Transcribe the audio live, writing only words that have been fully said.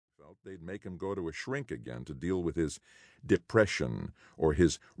They'd make him go to a shrink again to deal with his depression or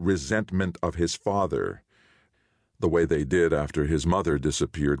his resentment of his father, the way they did after his mother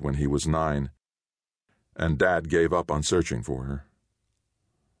disappeared when he was 9, and Dad gave up on searching for her.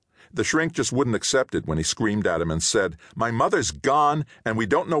 The shrink just wouldn't accept it when he screamed at him and said, "My mother's gone, and we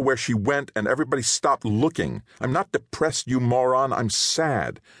don't know where she went, and everybody stopped looking. I'm not depressed, you moron. I'm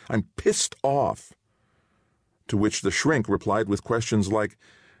sad. I'm pissed off." To which the shrink replied with questions like,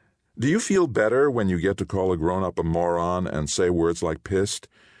 "Do you feel better when you get to call a grown-up a moron and say words like pissed?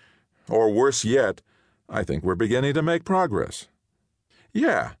 Or worse yet, I think we're beginning to make progress."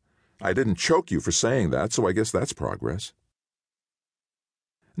 "Yeah, I didn't choke you for saying that, so I guess that's progress."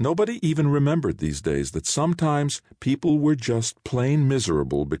 Nobody even remembered these days that sometimes people were just plain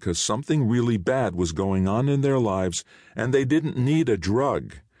miserable because something really bad was going on in their lives and they didn't need a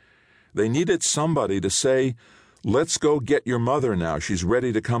drug. They needed somebody to say, "Let's go get your mother now, she's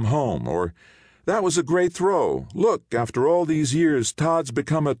ready to come home," or "That was a great throw. Look, after all these years, Todd's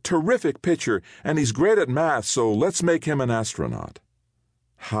become a terrific pitcher and he's great at math, so let's make him an astronaut."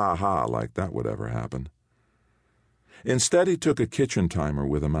 Ha ha, like that would ever happen. Instead, he took a kitchen timer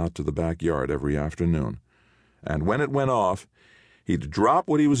with him out to the backyard every afternoon, and when it went off, he'd drop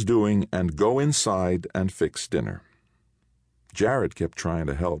what he was doing and go inside and fix dinner. Jared kept trying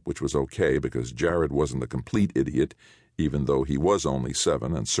to help, which was okay because Jared wasn't a complete idiot, even though he was only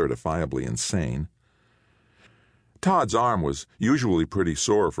 7 and certifiably insane. Todd's arm was usually pretty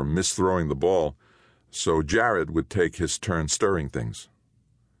sore from misthrowing the ball, so Jared would take his turn stirring things.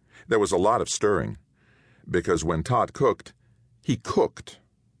 There was a lot of stirring, because when Todd cooked, he cooked.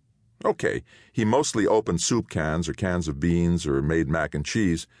 Okay, he mostly opened soup cans or cans of beans or made mac and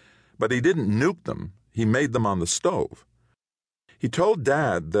cheese, but he didn't nuke them, he made them on the stove. He told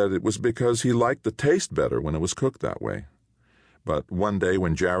Dad that it was because he liked the taste better when it was cooked that way. But one day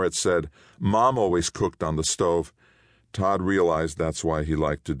when Jared said, "Mom always cooked on the stove," Todd realized that's why he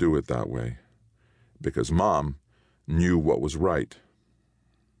liked to do it that way. Because Mom knew what was right.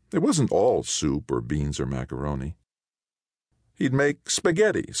 It wasn't all soup or beans or macaroni. He'd make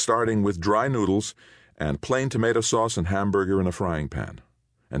spaghetti, starting with dry noodles and plain tomato sauce and hamburger in a frying pan.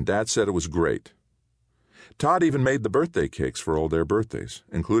 And Dad said it was great. Todd even made the birthday cakes for all their birthdays,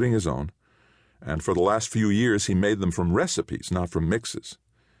 including his own, and for the last few years he made them from recipes, not from mixes.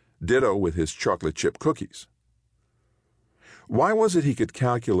 Ditto with his chocolate chip cookies. Why was it he could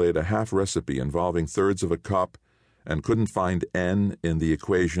calculate a half recipe involving thirds of a cup and couldn't find n in the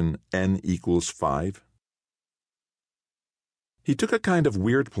equation n equals 5? He took a kind of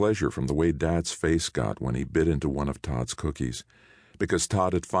weird pleasure from the way Dad's face got when he bit into one of Todd's cookies, because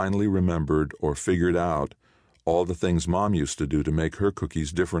Todd had finally remembered or figured out all the things Mom used to do to make her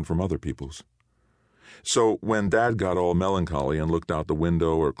cookies different from other people's. So when Dad got all melancholy and looked out the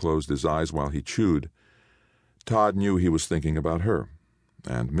window or closed his eyes while he chewed, Todd knew he was thinking about her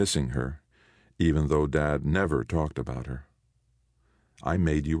and missing her, even though Dad never talked about her. "I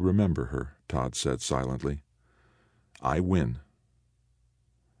made you remember her," Todd said silently. "I win."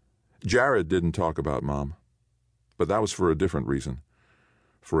 Jared didn't talk about Mom, but that was for a different reason.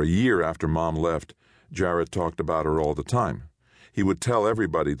 For a year after Mom left, Jared talked about her all the time. He would tell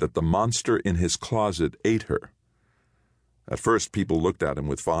everybody that the monster in his closet ate her. At first, people looked at him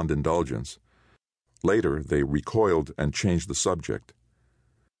with fond indulgence. Later, they recoiled and changed the subject.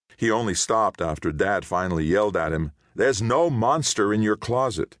 He only stopped after Dad finally yelled at him, "There's no monster in your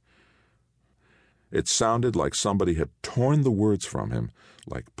closet." It sounded like somebody had torn the words from him,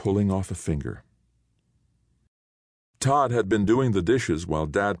 like pulling off a finger. Todd had been doing the dishes while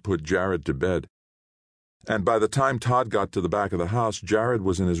Dad put Jared to bed, and by the time Todd got to the back of the house, Jared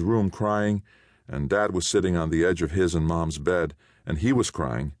was in his room crying, and Dad was sitting on the edge of his and Mom's bed, and he was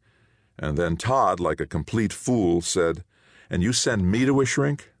crying. And then Todd, like a complete fool, said, "And you send me to a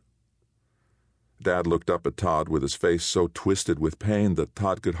shrink?" Dad looked up at Todd with his face so twisted with pain that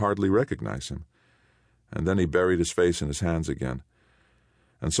Todd could hardly recognize him. And then he buried his face in his hands again.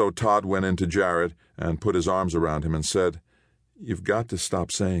 And so Todd went into Jared and put his arms around him and said, "You've got to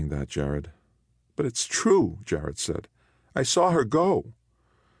stop saying that, Jared." "But it's true," Jared said. "I saw her go.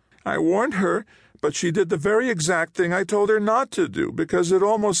 I warned her, but she did the very exact thing I told her not to do, because it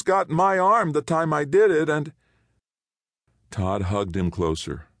almost got my arm the time I did it, and—" Todd hugged him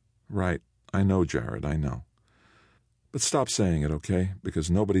closer. "Right, I know, Jared, I know. But stop saying it, okay? Because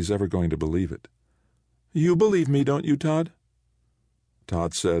nobody's ever going to believe it." "You believe me, don't you, Todd?"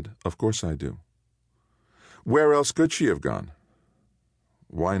 Todd said, "Of course I do." Where else could she have gone?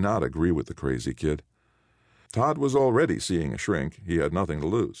 Why not agree with the crazy kid? Todd was already seeing a shrink. He had nothing to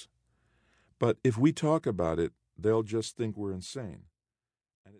lose. But if we talk about it, they'll just think we're insane.